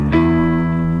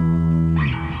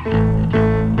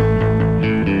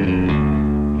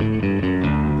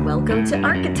to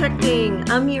Architecting.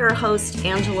 I'm your host,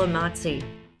 Angela Mazzi.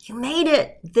 You made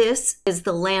it. This is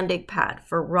the landing pad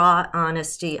for raw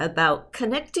honesty about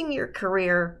connecting your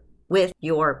career with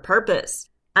your purpose.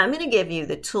 I'm going to give you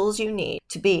the tools you need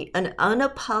to be an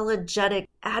unapologetic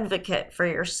advocate for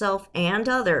yourself and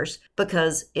others,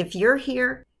 because if you're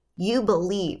here, you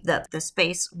believe that the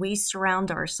space we surround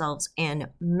ourselves in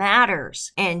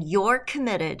matters, and you're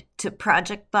committed to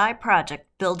project by project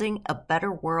building a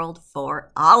better world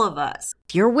for all of us.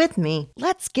 If you're with me,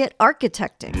 let's get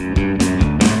architecting.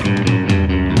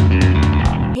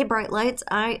 Hey, Bright Lights,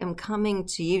 I am coming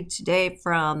to you today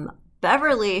from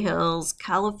Beverly Hills,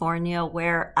 California,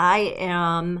 where I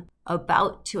am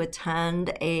about to attend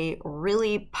a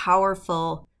really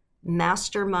powerful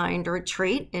mastermind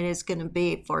retreat. It is going to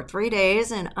be for 3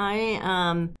 days, and I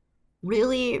am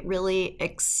really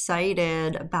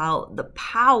excited about the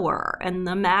power and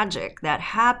the magic that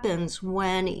happens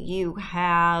when you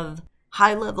have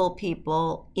high-level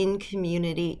people in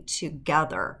community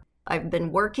together. I've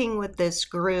been working with this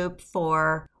group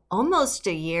for almost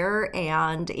a year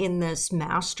and in this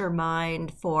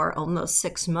mastermind for almost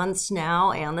 6 months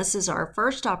now. And this is our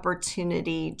first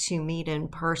opportunity to meet in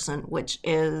person, which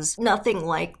is nothing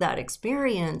like that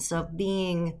experience of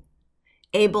being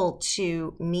able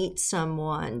to meet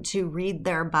someone, to read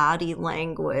their body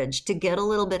language, to get a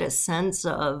little bit of sense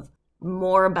of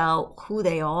more about who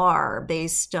they are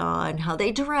based on how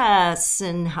they dress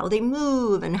and how they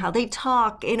move and how they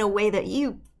talk in a way that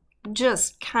you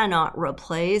just cannot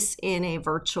replace in a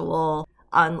virtual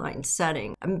online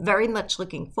setting. I'm very much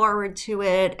looking forward to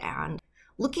it and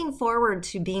looking forward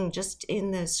to being just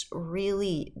in this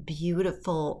really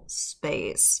beautiful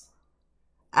space.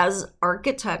 As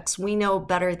architects, we know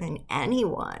better than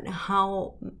anyone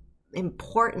how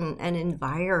important an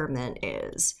environment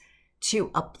is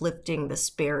to uplifting the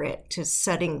spirit, to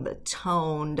setting the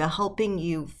tone, to helping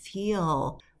you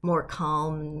feel more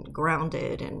calm,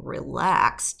 grounded, and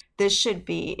relaxed. This should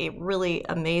be a really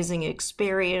amazing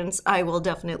experience. I will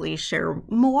definitely share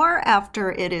more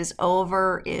after it is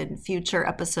over in future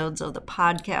episodes of the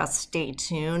podcast. Stay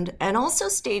tuned. And also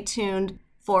stay tuned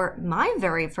for my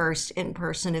very first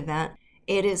in-person event.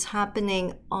 It is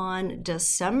happening on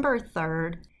December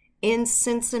 3rd in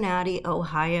Cincinnati,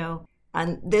 Ohio.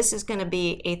 And this is going to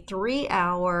be a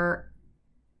 3-hour,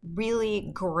 really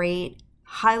great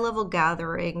high-level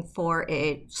gathering for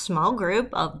a small group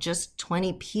of just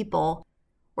 20 people.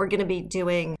 We're going to be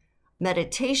doing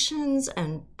meditations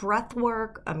and breath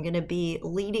work. I'm going to be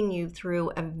leading you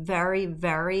through a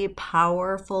very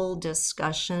powerful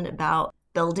discussion about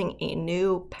building a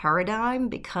new paradigm,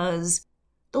 because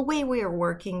the way we are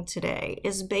working today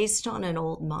is based on an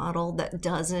old model that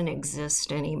doesn't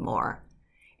exist anymore.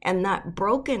 And that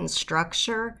broken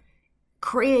structure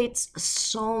creates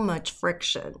so much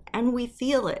friction, and we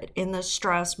feel it in the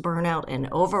stress, burnout, and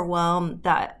overwhelm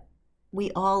that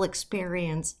we all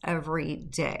experience every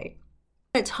day.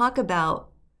 I'm going to talk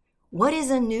about what is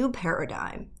a new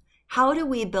paradigm. How do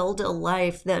we build a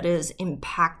life that is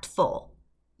impactful,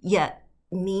 yet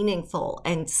meaningful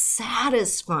and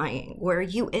satisfying, where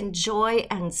you enjoy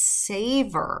and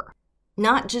savor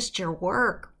not just your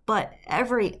work, but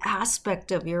every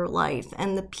aspect of your life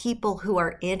and the people who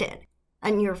are in it.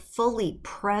 And you're fully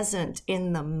present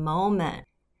in the moment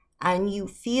and you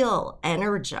feel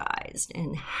energized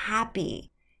and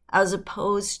happy, as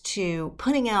opposed to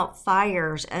putting out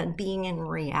fires and being in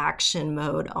reaction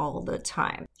mode all the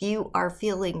time. You are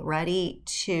feeling ready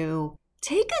to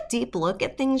take a deep look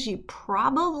at things you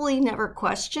probably never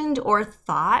questioned or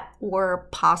thought were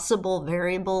possible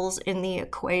variables in the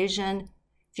equation.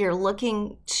 If you're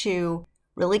looking to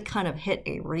really kind of hit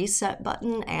a reset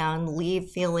button and leave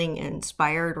feeling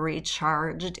inspired,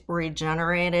 recharged,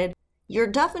 regenerated, you're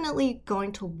definitely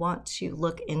going to want to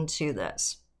look into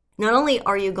this. Not only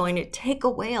are you going to take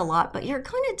away a lot, but you're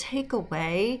going to take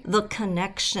away the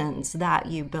connections that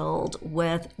you build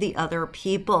with the other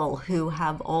people who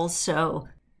have also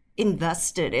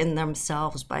invested in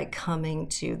themselves by coming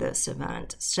to this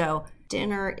event. So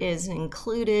dinner is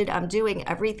included. I'm doing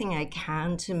everything I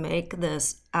can to make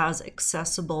this as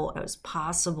accessible as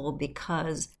possible,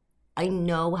 because I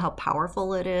know how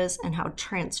powerful it is and how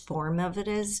transformative it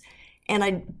is. And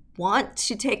I want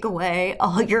to take away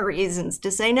all your reasons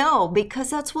to say no, because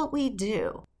that's what we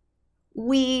do.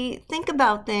 We think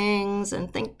about things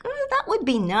and think, oh, that would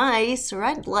be nice, or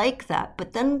I'd like that,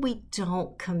 but then we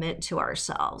don't commit to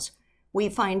ourselves. We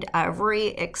find every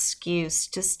excuse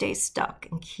to stay stuck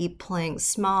and keep playing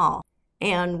small.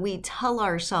 And we tell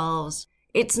ourselves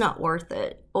it's not worth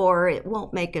it, or it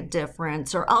won't make a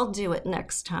difference, or I'll do it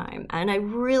next time. And I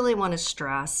really want to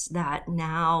stress that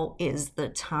now is the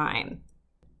time.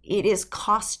 It is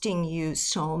costing you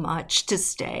so much to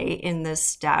stay in this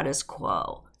status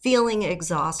quo, feeling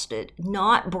exhausted,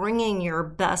 not bringing your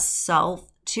best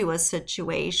self to a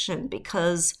situation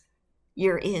because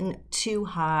you're in too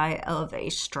high of a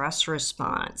stress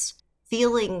response,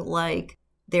 feeling like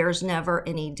there's never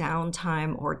any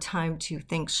downtime or time to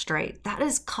think straight. That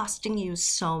is costing you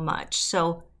so much.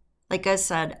 So, like I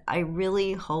said, I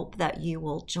really hope that you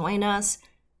will join us.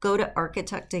 Go to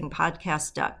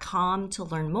architectingpodcast.com to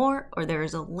learn more, or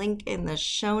there's a link in the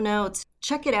show notes.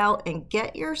 Check it out and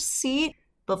get your seat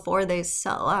before they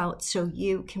sell out so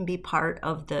you can be part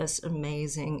of this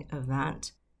amazing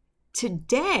event.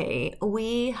 Today,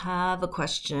 we have a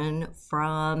question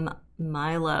from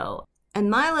Milo. And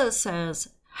Milo says,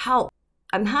 "Help,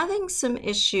 I'm having some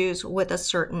issues with a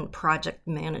certain project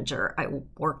manager I'm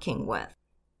working with.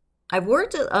 I've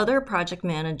worked with other project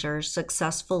managers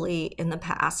successfully in the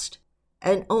past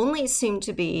and only seem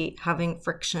to be having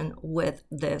friction with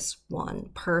this one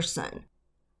person.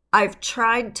 I've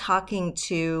tried talking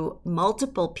to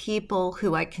multiple people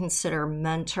who I consider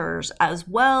mentors as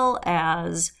well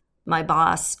as my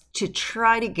boss to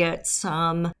try to get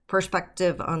some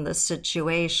perspective on the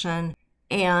situation.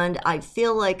 And I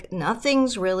feel like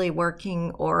nothing's really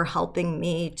working or helping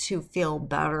me to feel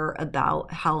better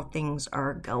about how things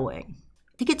are going."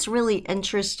 I think it's really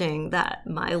interesting that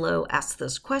Milo asked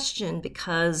this question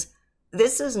because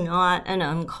this is not an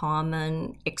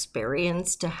uncommon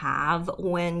experience to have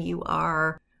when you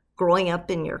are growing up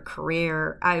in your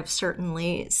career. I've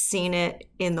certainly seen it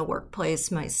in the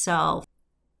workplace myself.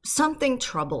 Something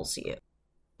troubles you.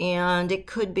 And it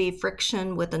could be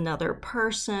friction with another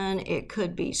person. It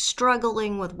could be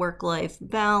struggling with work-life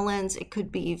balance. It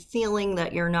could be feeling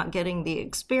that you're not getting the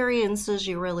experiences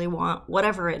you really want,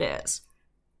 whatever it is.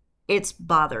 It's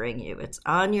bothering you. It's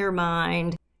on your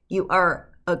mind. You are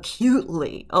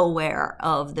acutely aware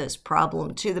of this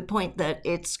problem to the point that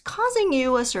it's causing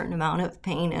you a certain amount of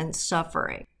pain and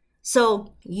suffering.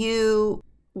 So you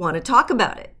want to talk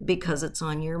about it because it's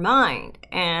on your mind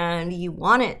and you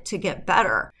want it to get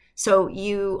better. So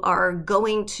you are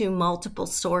going to multiple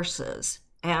sources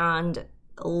and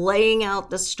laying out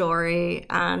the story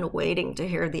and waiting to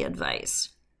hear the advice.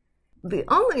 The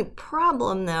only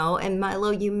problem though, and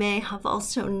Milo, you may have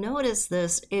also noticed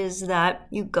this, is that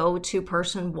you go to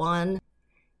person one,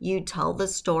 you tell the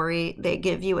story, they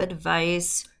give you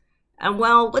advice, and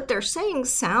while what they're saying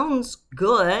sounds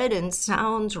good and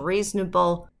sounds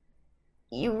reasonable,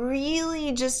 you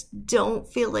really just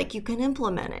don't feel like you can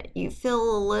implement it. You feel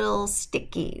a little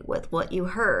sticky with what you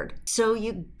heard. So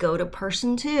you go to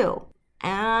person two,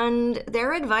 and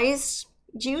their advice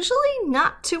is usually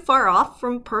not too far off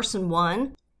from person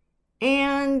one,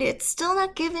 and it's still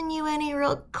not giving you any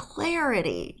real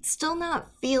clarity. It's still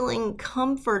not feeling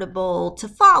comfortable to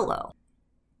follow.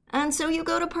 And so you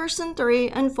go to person 3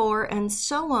 and 4 and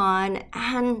so on,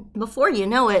 and before you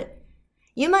know it,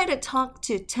 you might have talked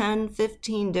to 10,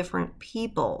 15 different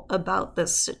people about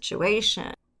this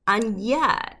situation, and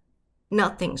yet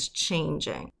nothing's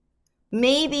changing.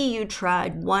 Maybe you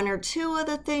tried 1 or 2 of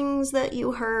the things that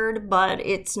you heard, but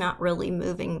it's not really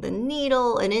moving the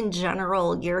needle, and in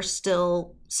general, you're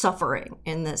still suffering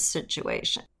in this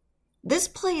situation. This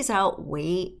plays out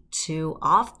way too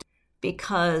often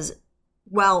because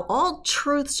while all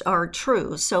truths are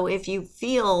true, so if you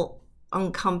feel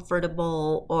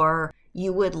uncomfortable or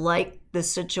you would like the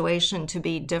situation to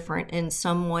be different in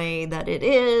some way that it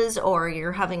is, or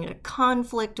you're having a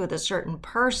conflict with a certain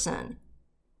person,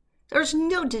 there's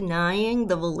no denying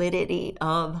the validity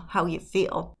of how you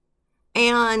feel.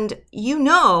 And you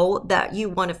know that you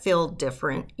want to feel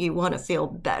different. You want to feel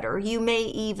better. You may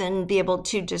even be able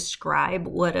to describe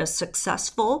what a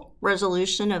successful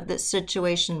resolution of this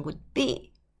situation would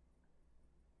be.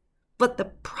 But the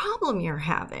problem you're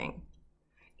having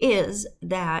is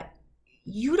that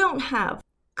you don't have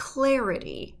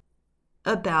clarity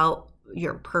about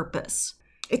your purpose.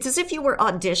 It's as if you were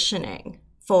auditioning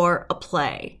for a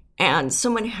play and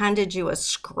someone handed you a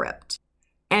script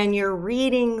and you're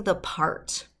reading the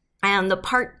part and the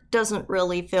part doesn't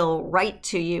really feel right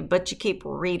to you, but you keep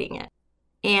reading it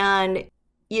and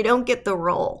you don't get the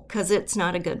role because it's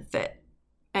not a good fit.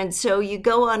 And so you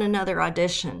go on another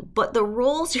audition, but the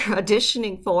roles you're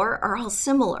auditioning for are all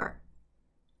similar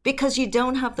because you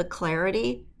don't have the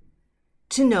clarity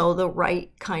to know the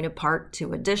right kind of part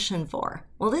to audition for.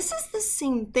 Well, this is the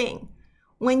same thing.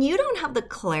 When you don't have the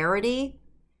clarity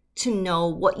to know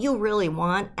what you really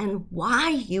want and why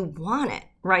you want it,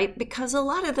 right? Because a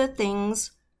lot of the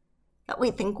things that we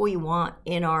think we want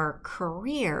in our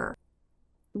career,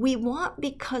 we want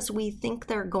because we think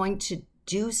they're going to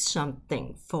do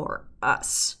something for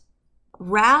us,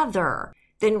 rather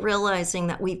than realizing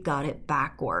that we've got it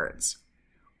backwards.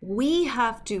 We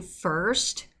have to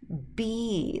first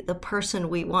be the person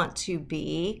we want to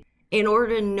be in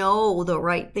order to know the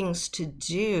right things to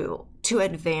do to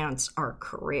advance our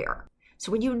career.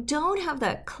 So when you don't have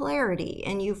that clarity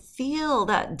and you feel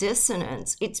that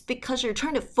dissonance, it's because you're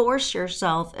trying to force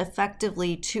yourself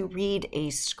effectively to read a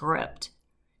script,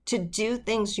 to do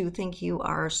things you think you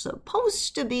are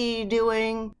supposed to be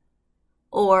doing,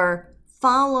 or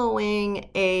following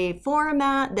a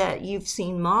format that you've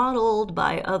seen modeled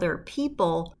by other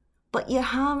people, but you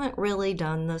haven't really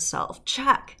done the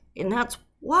self-check. And that's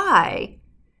why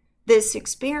this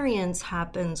experience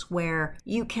happens where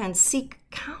you can seek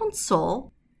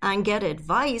counsel and get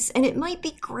advice, and it might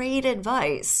be great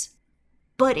advice,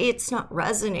 but it's not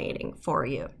resonating for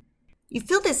you. You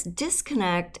feel this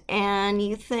disconnect and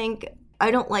you think, I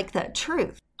don't like that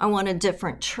truth. I want a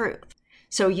different truth.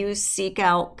 So you seek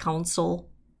out counsel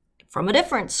from a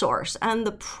different source. And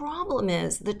the problem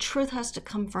is the truth has to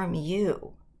come from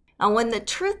you. And when the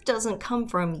truth doesn't come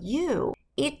from you,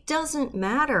 it doesn't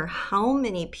matter how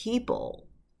many people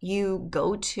you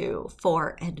go to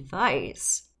for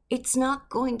advice. It's not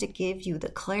going to give you the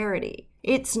clarity.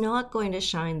 It's not going to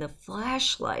shine the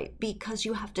flashlight because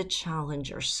you have to challenge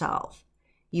yourself.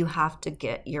 You have to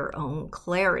get your own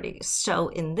clarity. So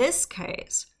in this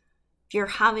case, if you're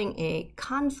having a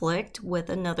conflict with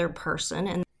another person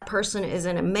and that person is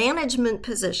in a management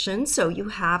position, so you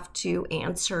have to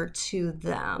answer to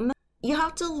them, you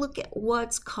have to look at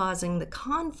what's causing the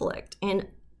conflict. And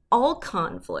all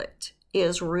conflict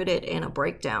is rooted in a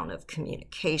breakdown of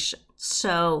communication.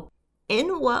 So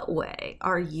in what way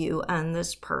are you and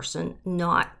this person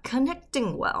not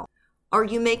connecting well? Are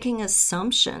you making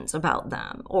assumptions about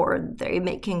them, or are they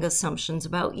making assumptions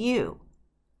about you?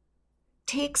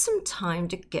 Take some time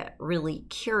to get really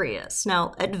curious.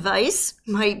 Now, advice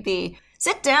might be,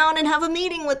 sit down and have a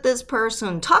meeting with this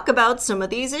person, talk about some of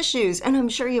these issues. And I'm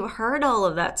sure you've heard all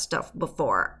of that stuff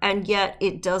before, and yet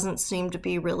it doesn't seem to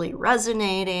be really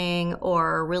resonating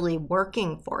or really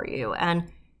working for you. And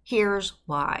here's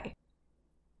why.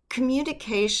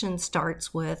 Communication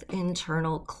starts with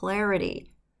internal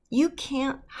clarity. You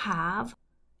can't have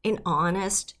an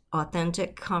honest,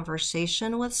 authentic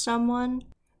conversation with someone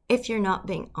if you're not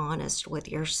being honest with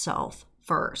yourself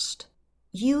first.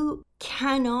 You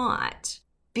cannot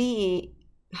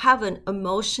have an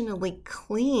emotionally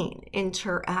clean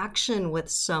interaction with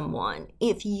someone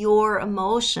if your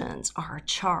emotions are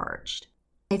charged.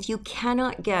 If you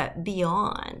cannot get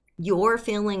beyond your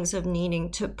feelings of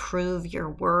needing to prove your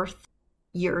worth,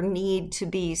 your need to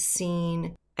be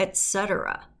seen,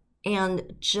 etc.,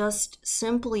 and just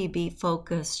simply be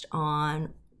focused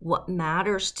on what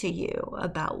matters to you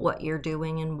about what you're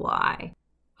doing and why,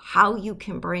 how you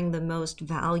can bring the most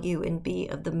value and be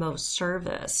of the most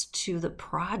service to the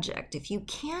project. If you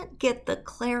can't get the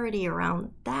clarity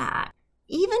around that,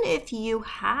 even if you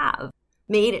have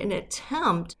made an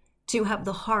attempt to have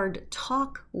the hard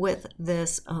talk with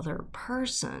this other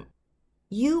person,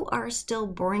 you are still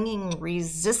bringing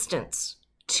resistance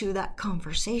to that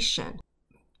conversation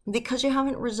because you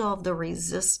haven't resolved the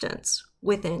resistance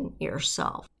within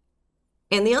yourself.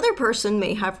 And the other person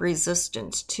may have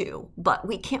resistance too, but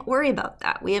we can't worry about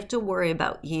that. We have to worry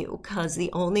about you because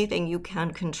the only thing you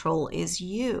can control is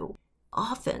you.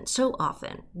 So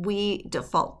often, we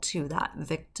default to that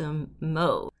victim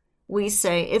mode. We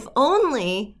say, if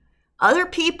only other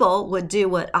people would do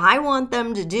what I want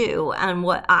them to do and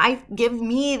give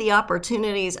me the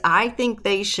opportunities I think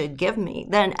they should give me,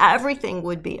 then everything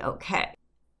would be okay.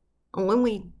 And when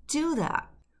we do that,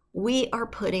 we are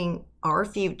putting our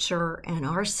future and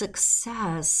our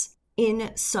success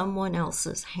in someone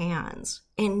else's hands.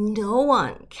 And no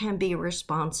one can be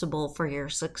responsible for your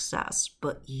success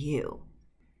but you.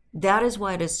 That is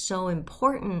why it is so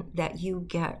important that you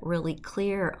get really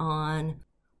clear on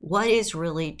what is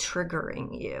really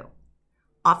triggering you.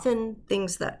 Often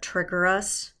things that trigger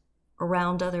us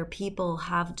around other people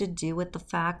have to do with the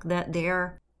fact that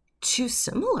they're too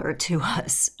similar to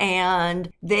us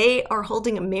and they are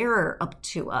holding a mirror up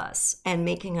to us and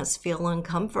making us feel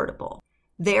uncomfortable.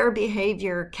 Their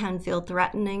behavior can feel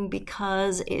threatening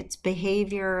because it's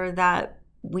behavior that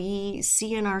we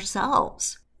see in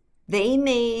ourselves. They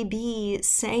may be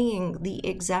saying the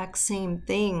exact same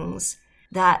things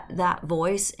that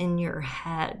voice in your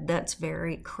head that's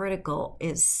very critical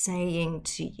is saying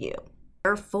to you.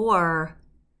 Therefore,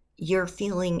 you're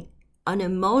feeling an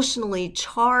emotionally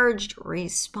charged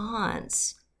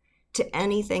response to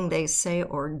anything they say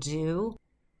or do,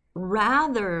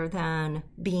 rather than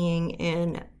being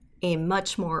in a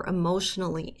much more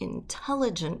emotionally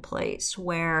intelligent place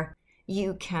where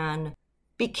you can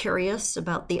be curious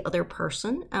about the other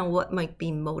person and what might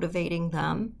be motivating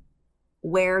them,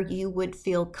 where you would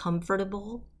feel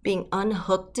comfortable being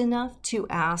unhooked enough to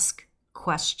ask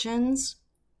questions,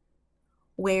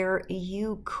 where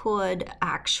you could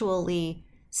actually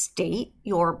state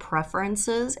your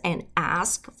preferences and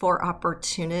ask for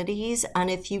opportunities.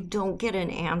 And if you don't get an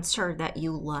answer that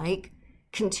you like,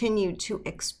 continue to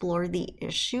explore the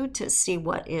issue to see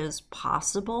what is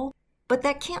possible. But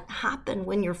that can't happen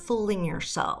when you're fooling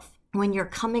yourself, when you're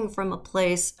coming from a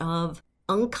place of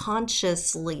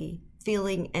unconsciously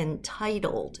feeling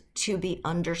entitled to be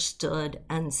understood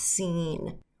and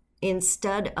seen,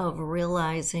 instead of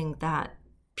realizing that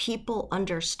people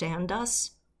understand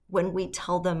us when we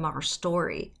tell them our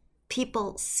story.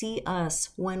 People see us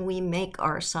when we make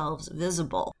ourselves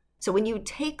visible. So when you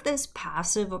take this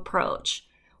passive approach,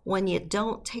 when you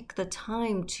don't take the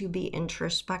time to be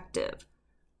introspective,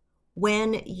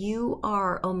 when you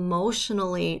are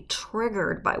emotionally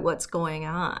triggered by what's going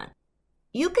on,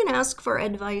 you can ask for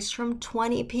advice from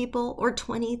 20 people or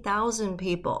 20,000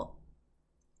 people,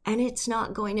 and it's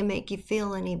not going to make you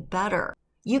feel any better.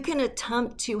 You can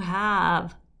attempt to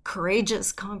have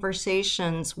courageous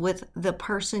conversations with the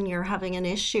person you're having an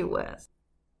issue with,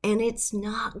 and it's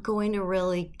not going to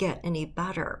really get any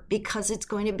better because it's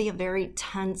going to be a very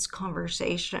tense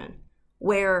conversation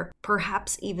where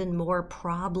perhaps even more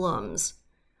problems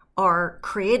are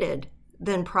created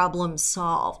than problems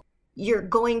solved. You're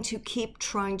going to keep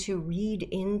trying to read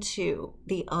into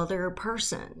the other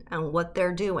person and what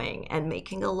they're doing and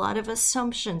making a lot of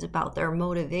assumptions about their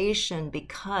motivation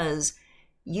because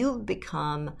you've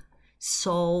become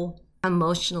so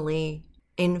emotionally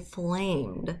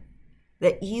inflamed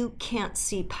that you can't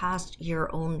see past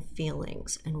your own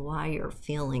feelings and why you're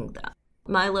feeling them.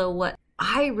 Milo, what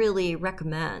I really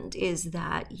recommend is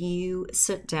that you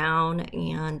sit down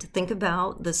and think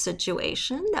about the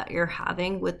situation that you're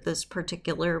having with this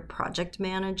particular project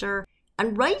manager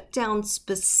and write down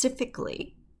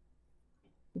specifically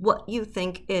what you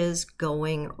think is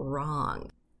going wrong.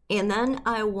 And then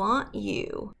I want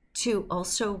you to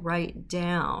also write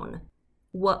down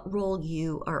what role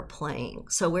you are playing.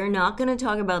 So we're not going to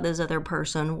talk about this other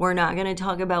person. We're not going to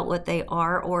talk about what they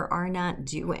are or are not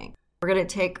doing. We're going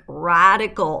to take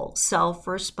radical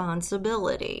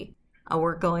self-responsibility, and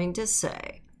we're going to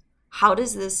say, how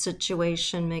does this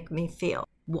situation make me feel?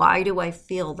 Why do I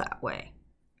feel that way?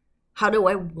 How do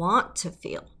I want to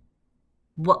feel?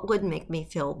 What would make me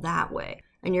feel that way?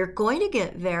 And you're going to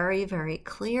get very, very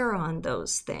clear on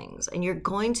those things. And you're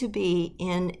going to be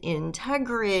in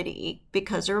integrity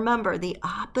because remember, the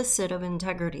opposite of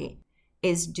integrity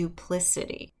is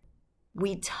duplicity.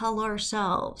 We tell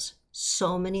ourselves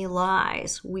so many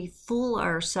lies. We fool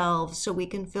ourselves so we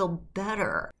can feel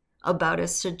better about a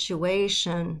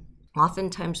situation,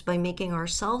 oftentimes by making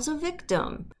ourselves a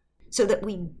victim so that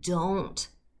we don't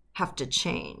have to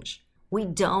change. We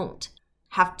don't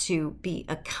have to be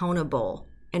accountable,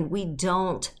 and we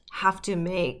don't have to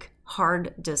make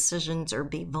hard decisions or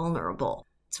be vulnerable.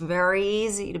 It's very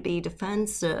easy to be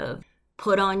defensive,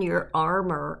 put on your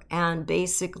armor, and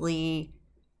basically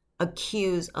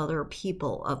accuse other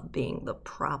people of being the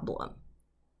problem.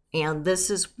 And this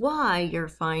is why you're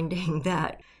finding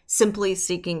that simply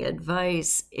seeking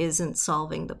advice isn't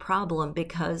solving the problem,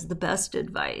 because the best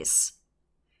advice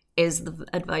is the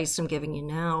advice I'm giving you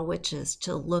now, which is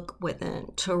to look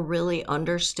within, to really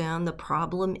understand the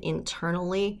problem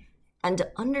internally and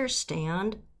to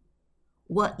understand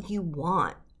what you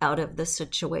want out of the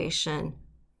situation,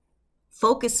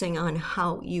 focusing on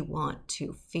how you want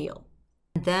to feel.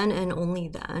 Then and only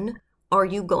then are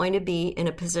you going to be in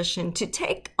a position to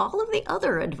take all of the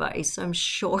other advice I'm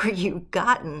sure you've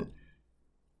gotten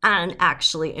and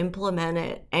actually implement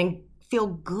it and feel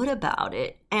good about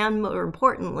it, and more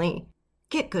importantly,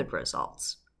 get good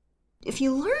results. If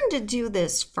you learn to do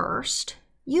this first,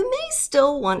 you may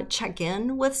still want to check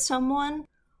in with someone,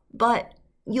 but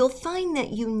you'll find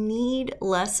that you need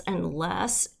less and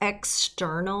less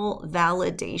external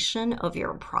validation of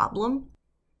your problem,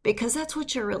 because that's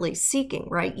what you're really seeking,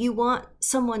 right? You want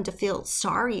someone to feel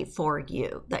sorry for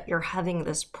you that you're having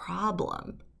this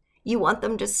problem. You want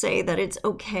them to say that it's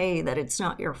okay, that it's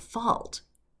not your fault.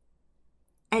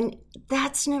 And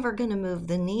that's never going to move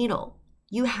the needle.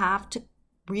 You have to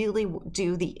really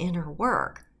do the inner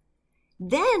work.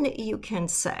 Then you can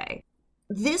say,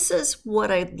 this is what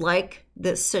I'd like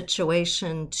this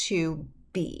situation to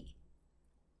be.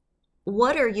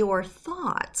 What are your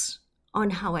thoughts on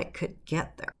how I could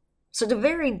get there? So it's a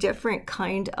very different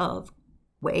kind of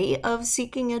way of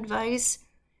seeking advice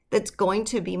that's going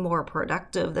to be more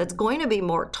productive, that's going to be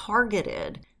more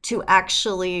targeted to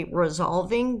actually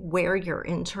resolving where your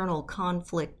internal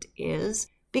conflict is,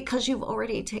 because you've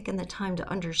already taken the time to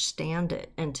understand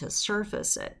it and to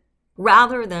surface it,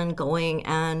 rather than going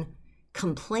and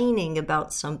complaining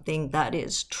about something that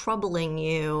is troubling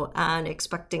you and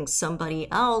expecting somebody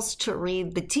else to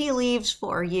read the tea leaves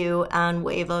for you and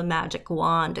wave a magic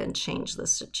wand and change the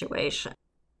situation.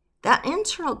 That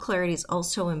internal clarity is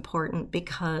also important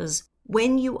because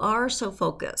when you are so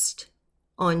focused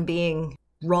on being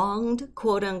wronged,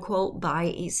 quote unquote, by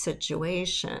a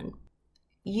situation,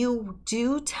 you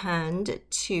do tend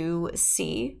to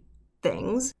see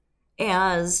things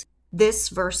as this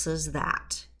versus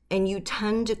that. And you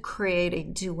tend to create a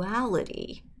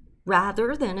duality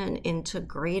rather than an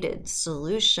integrated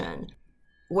solution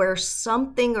where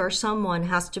something or someone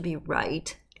has to be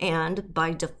right, and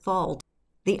by default,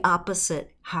 the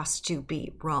opposite has to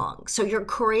be wrong. So you're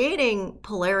creating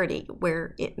polarity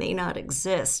where it may not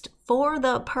exist for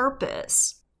the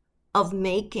purpose of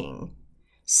making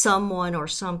someone or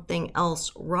something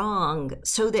else wrong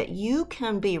so that you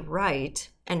can be right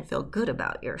and feel good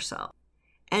about yourself.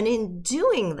 And in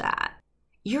doing that,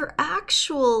 you're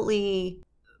actually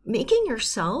making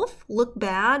yourself look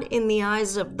bad in the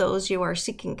eyes of those you are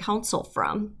seeking counsel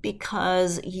from,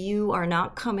 because you are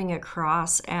not coming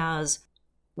across as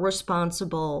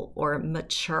responsible or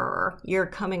mature. You're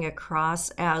coming across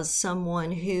as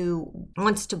someone who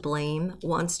wants to blame,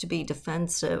 wants to be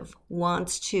defensive,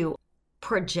 wants to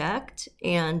project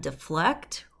and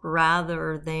deflect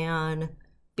rather than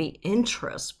be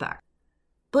introspective.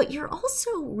 But you're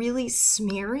also really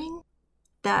smearing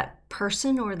that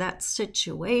person or that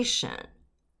situation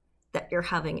that you're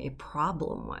having a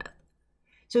problem with.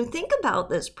 So think about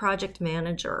this project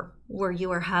manager where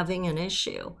you are having an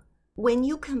issue. When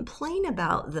you complain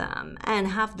about them and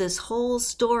have this whole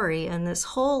story and this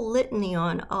whole litany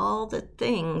on all the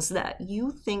things that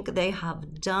you think they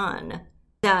have done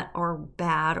that are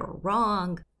bad or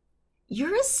wrong,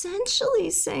 you're essentially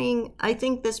saying, I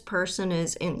think this person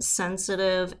is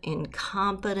insensitive,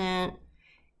 incompetent,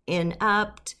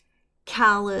 inept,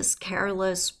 callous,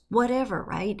 careless, whatever,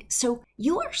 right? So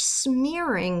you are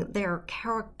smearing their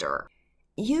character.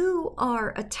 You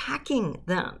are attacking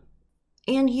them.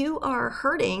 And you are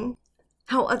hurting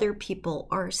how other people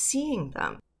are seeing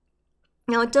them.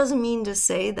 Now, it doesn't mean to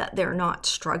say that they're not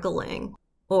struggling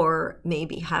or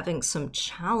maybe having some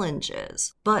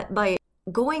challenges, but by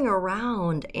going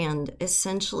around and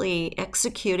essentially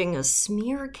executing a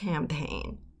smear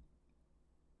campaign,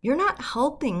 you're not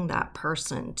helping that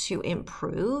person to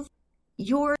improve.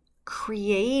 You're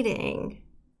creating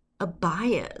a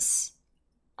bias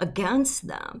against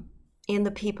them and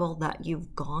the people that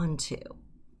you've gone to.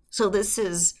 So this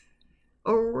is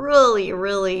a really,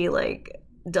 really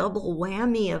double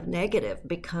whammy of negative,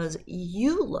 because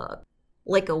you look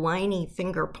like a whiny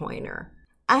finger pointer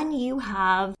and you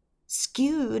have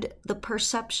skewed the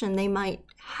perception they might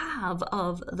have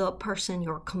of the person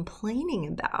you're complaining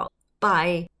about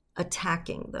by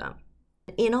attacking them.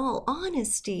 In all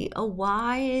honesty, a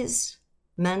wise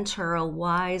mentor, a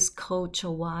wise coach,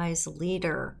 a wise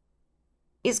leader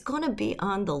is going to be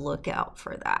on the lookout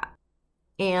for that.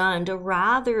 And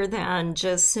rather than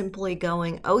just simply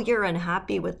going, oh, you're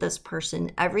unhappy with this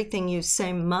person, everything you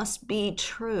say must be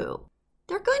true,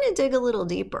 they're going to dig a little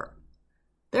deeper.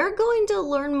 They're going to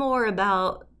learn more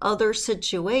about other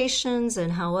situations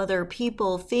and how other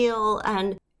people feel.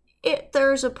 And if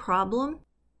there's a problem,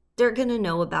 they're going to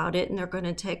know about it and they're going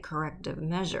to take corrective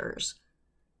measures.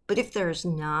 But if there's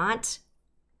not,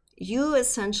 you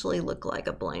essentially look like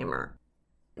a blamer.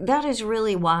 That is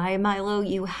really why, Milo,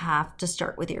 you have to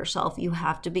start with yourself. You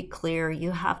have to be clear.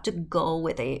 You have to go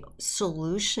with a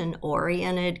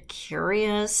solution-oriented,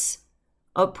 curious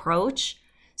approach.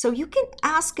 So you can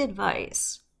ask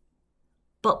advice,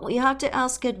 but we have to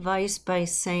ask advice by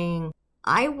saying,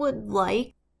 I would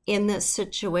like in this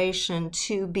situation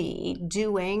to be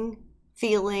doing,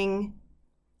 feeling,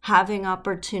 having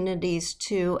opportunities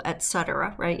to,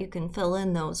 etc., right? You can fill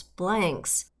in those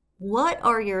blanks. What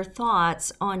are your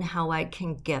thoughts on how I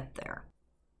can get there?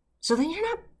 So then you're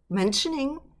not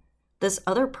mentioning this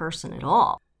other person at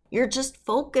all. You're just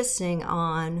focusing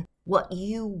on what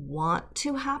you want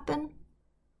to happen,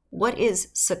 what is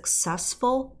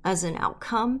successful as an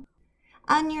outcome,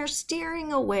 and you're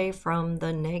steering away from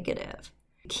the negative.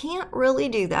 You can't really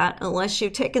do that unless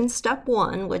you've taken step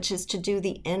one, which is to do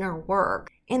the inner work.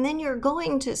 And then you're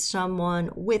going to someone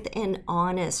with an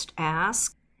honest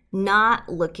ask not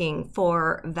looking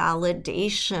for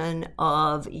validation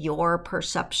of your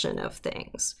perception of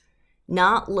things,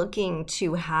 not looking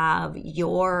to have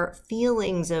your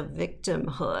feelings of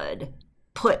victimhood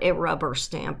put a rubber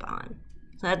stamp on.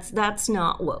 That's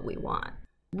not what we want.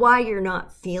 Why you're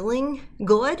not feeling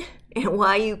good and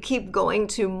why you keep going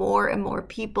to more and more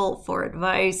people for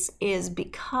advice is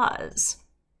because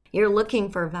you're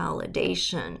looking for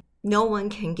validation. No one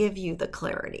can give you the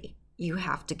clarity. You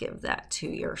have to give that to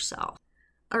yourself.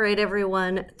 All right,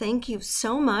 everyone, thank you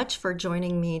so much for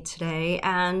joining me today.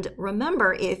 And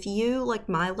remember, if you, like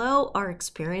Milo, are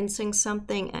experiencing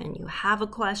something and you have a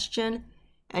question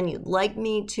and you'd like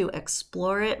me to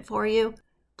explore it for you,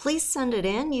 please send it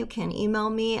in. You can email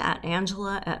me at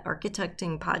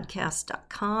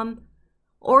angela@architectingpodcast.com,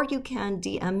 or you can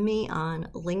DM me on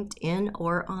LinkedIn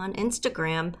or on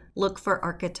Instagram. Look for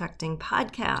Architecting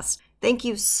Podcast. Thank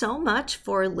you so much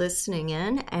for listening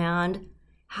in and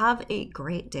have a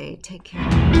great day. Take care.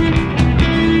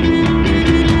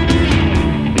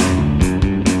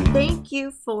 Thank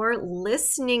you for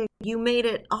listening. You made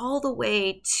it all the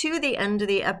way to the end of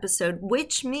the episode,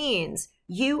 which means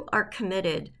you are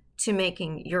committed to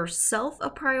making yourself a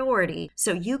priority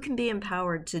so you can be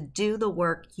empowered to do the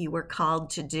work you were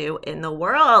called to do in the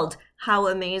world. How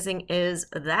amazing is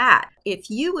that?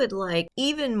 If you would like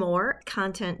even more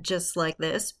content just like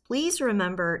this, please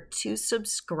remember to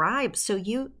subscribe so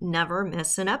you never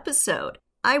miss an episode.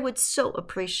 I would so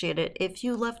appreciate it if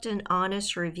you left an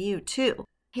honest review too.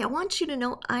 Hey, I want you to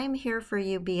know I'm here for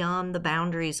you beyond the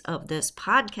boundaries of this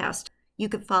podcast. You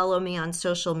can follow me on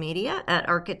social media at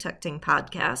Architecting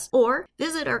Podcast or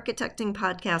visit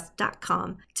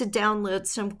architectingpodcast.com to download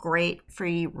some great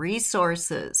free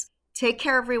resources. Take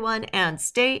care, everyone, and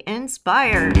stay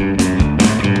inspired.